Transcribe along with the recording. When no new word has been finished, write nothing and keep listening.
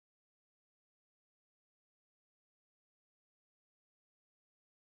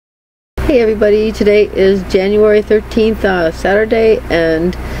Hey everybody, today is January 13th, Saturday,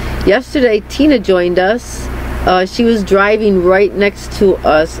 and yesterday Tina joined us. She was driving right next to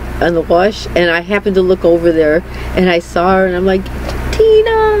us on the wash, and I happened to look over there and I saw her and I'm like,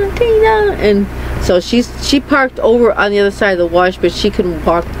 Tina, and so she parked over on the other side of the wash, but she couldn't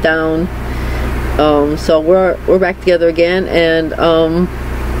walk down. So we're back together again, and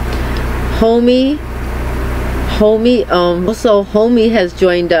Holmey has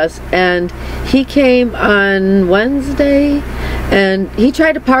joined us, and he came on Wednesday, and he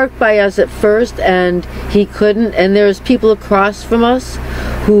tried to park by us at first and he couldn't, and there's people across from us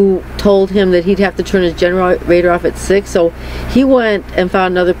who told him that he'd have to turn his generator off at 6, so he went and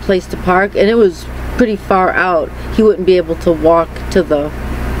found another place to park, and it was pretty far out. He wouldn't be able to walk to the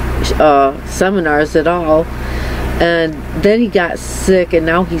seminars at all, and then he got sick, and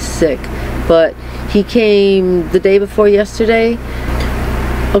now he's sick. But he came the day before yesterday.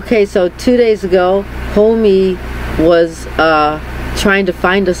 Okay, so 2 days ago, Holmey was trying to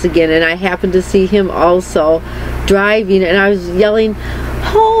find us again, and I happened to see him also driving, and I was yelling,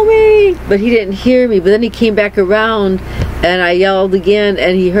 Holmey! But he didn't hear me. But then he came back around, and I yelled again,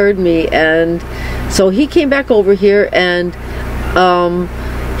 and he heard me, and so he came back over here, and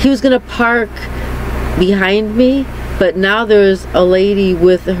he was gonna park behind me, but now there's a lady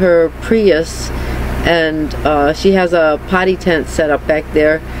with her Prius, and she has a potty tent set up back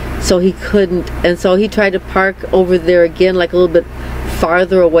there, so he couldn't, and so he tried to park over there again, like a little bit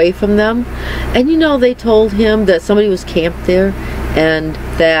farther away from them. And you know, they told him that somebody was camped there and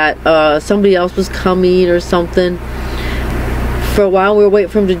that somebody else was coming or something. For a while we were waiting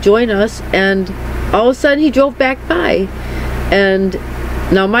for him to join us, and all of a sudden he drove back by, and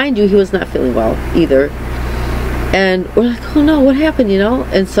now mind you, he was not feeling well either. And we're like, oh no, what happened, you know?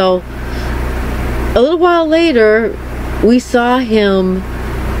 And so a little while later we saw him,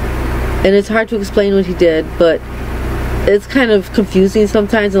 and it's hard to explain what he did, but it's kind of confusing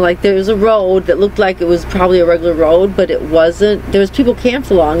sometimes. And like, there was a road that looked like it was probably a regular road, but it wasn't. There was people camped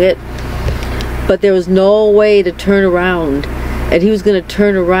along it, but there was no way to turn around, and he was going to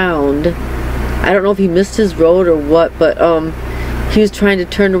turn around. I don't know if he missed his road or what, but he was trying to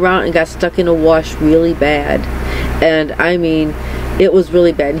turn around and got stuck in a wash really bad. And I mean, it was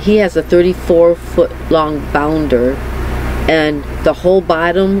really bad. And he has a 34-foot long bounder, and the whole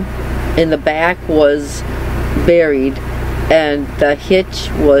bottom and the back was buried, and the hitch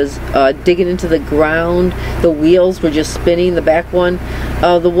was digging into the ground. The wheels were just spinning. The back one,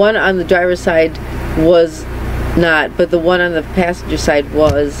 the one on the driver's side was not, but the one on the passenger side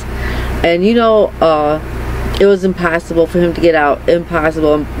was. And you know, it was impossible for him to get out,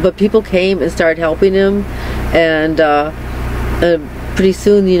 impossible. But people came and started helping him, and pretty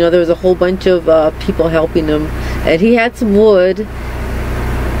soon, you know, there was a whole bunch of people helping him, and he had some wood,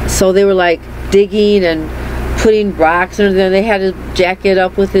 so they were like digging and putting rocks in there. They had to jack it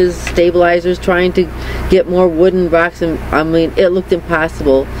up with his stabilizers, trying to get more wooden rocks, and I mean, it looked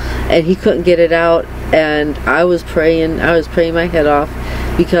impossible, and he couldn't get it out. And I was praying my head off,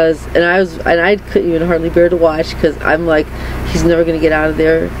 because I couldn't even hardly bear to watch, because I'm like, he's never gonna get out of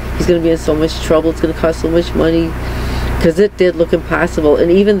there. He's gonna be in so much trouble. It's gonna cost so much money, because it did look impossible.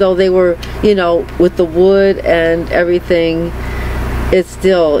 And even though they were, you know, with the wood and everything, it's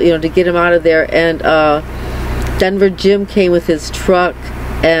still, you know, to get him out of there. And Denver Jim came with his truck,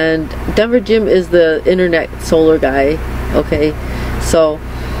 and Denver Jim is the internet solar guy. Okay, so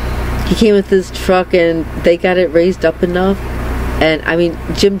he came with his truck, and they got it raised up enough. And I mean,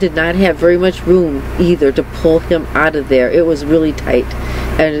 Jim did not have very much room either to pull him out of there. It was really tight,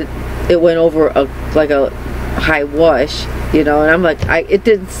 and it went over like a high wash, you know. And I'm like, it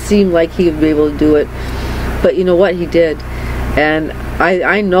didn't seem like he would be able to do it, but you know what, he did. And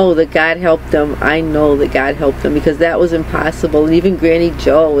I know that God helped them. I know that God helped them, because that was impossible. And even Granny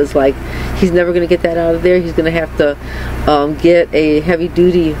Joe was like, he's never going to get that out of there. He's going to have to get a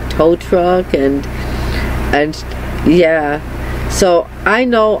heavy-duty tow truck, and yeah. So I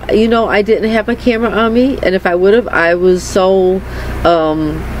know, you know, I didn't have my camera on me, and if I would have, I was so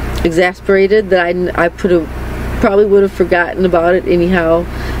exasperated that I probably would have forgotten about it anyhow.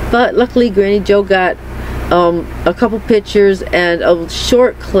 But luckily Granny Joe got a couple pictures and a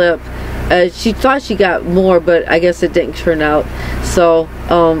short clip. She thought she got more, but I guess it didn't turn out. So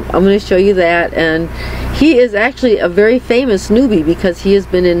I'm going to show you that. And he is actually a very famous newbie, because he has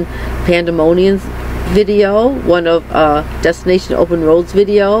been in Pandemonium's video, one of Destination Open Roads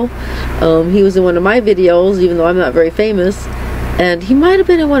video. He was in one of my videos, even though I'm not very famous. And he might have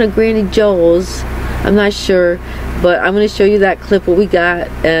been in one of Granny Joe's, I'm not sure. But I'm going to show you that clip, what we got.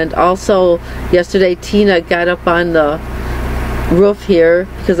 And also yesterday Tina got up on the roof here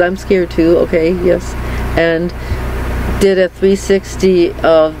because I'm scared too. Okay, yes, and did a 360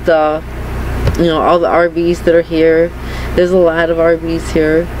 of the, you know, all the RVs that are here. There's a lot of RVs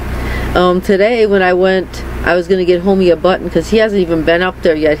here. Today when I went, I was gonna get Holmey a button because he hasn't even been up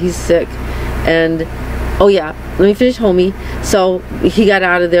there yet. He's sick, and oh yeah, let me finish Holmey. So he got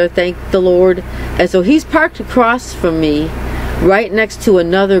out of there, thank the Lord, and so he's parked across from me, right next to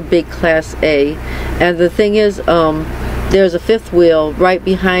another big Class A, and the thing is, there's a fifth wheel right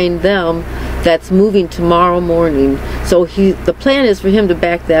behind them that's moving tomorrow morning. So the plan is for him to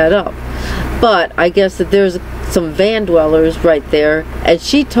back that up. But I guess that there's some van dwellers right there, and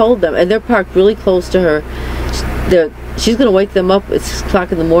she told them, and they're parked really close to her. She's going to wake them up at 6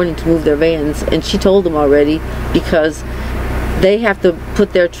 o'clock in the morning to move their vans, and she told them already because they have to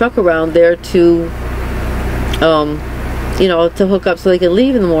put their truck around there to, you know, to hook up so they can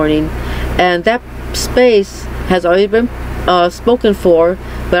leave in the morning. And that space has already been spoken for,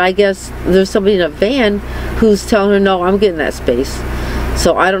 but I guess there's somebody in a van who's telling her, no, I'm getting that space.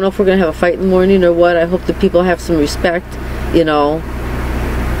 So I don't know if we're going to have a fight in the morning or what. I hope that people have some respect, you know,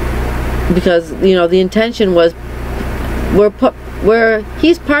 because, you know, the intention was where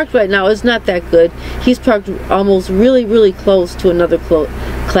he's parked right now is not that good. He's parked almost really close to another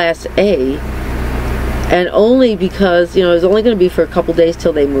Class A, and only because, you know, it's only going to be for a couple days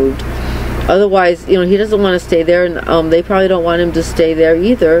till they moved. Otherwise, you know, he doesn't want to stay there, and they probably don't want him to stay there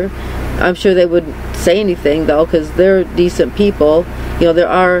either. I'm sure they wouldn't say anything though, because they're decent people. You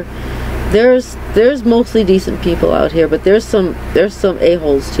know, there's mostly decent people out here, but there's some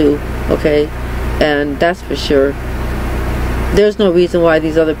a-holes too. Okay, and that's for sure. There's no reason why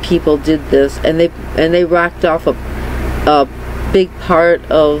these other people did this, and they rocked off a big part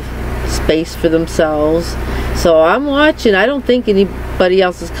of space for themselves. So I'm watching. I don't think anybody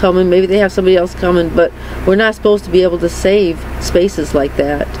else is coming. Maybe they have somebody else coming, but we're not supposed to be able to save spaces like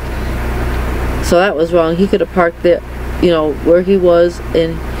that. So that was wrong. He could have parked there, you know, where he was,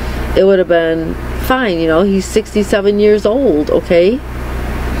 and it would have been fine. You know, he's 67 years old. Okay.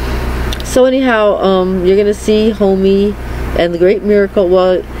 So anyhow, you're gonna see Holmey and the great miracle.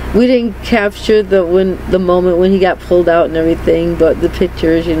 Well, we didn't capture the moment when he got pulled out and everything, but the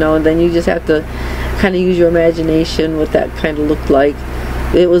pictures, you know, and then you just have to kind of use your imagination what that kind of looked like.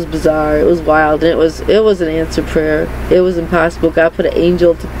 It was bizarre, it was wild, and it was an answered prayer. It was impossible. God put an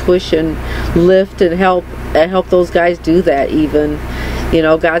angel to push and lift and help those guys do that. Even, you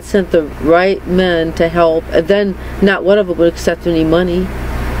know, God sent the right men to help, and then not one of them would accept any money.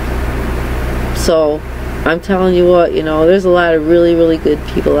 So I'm telling you what, you know, there's a lot of really good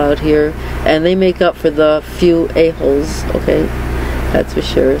people out here, and they make up for the few a-holes. Okay, that's for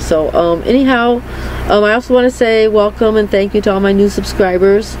sure. So anyhow, I also want to say welcome and thank you to all my new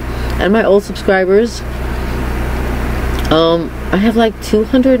subscribers and my old subscribers. I have like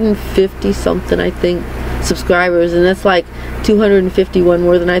 250 something, I think, subscribers, and that's like 251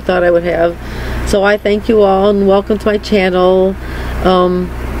 more than I thought I would have. So I thank you all and welcome to my channel.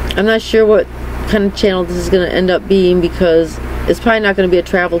 I'm not sure what kind of channel this is going to end up being, because it's probably not going to be a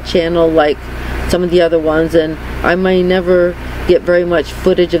travel channel like some of the other ones, and I may never get very much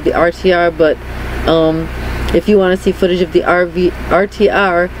footage of the RTR, but if you want to see footage of the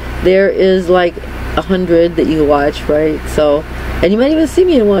RTR, there is like 100 that you can watch, right? So, and you might even see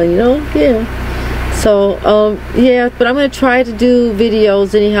me in one, you know, yeah. So yeah, but I'm going to try to do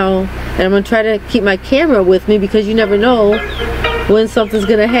videos anyhow, and I'm going to try to keep my camera with me, because you never know when something's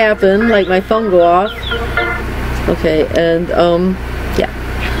gonna happen, like my phone go off. Okay, and yeah,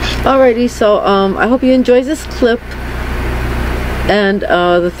 alrighty. So I hope you enjoyed this clip and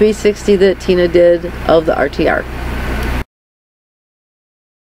the 360 that Tina did of the RTR.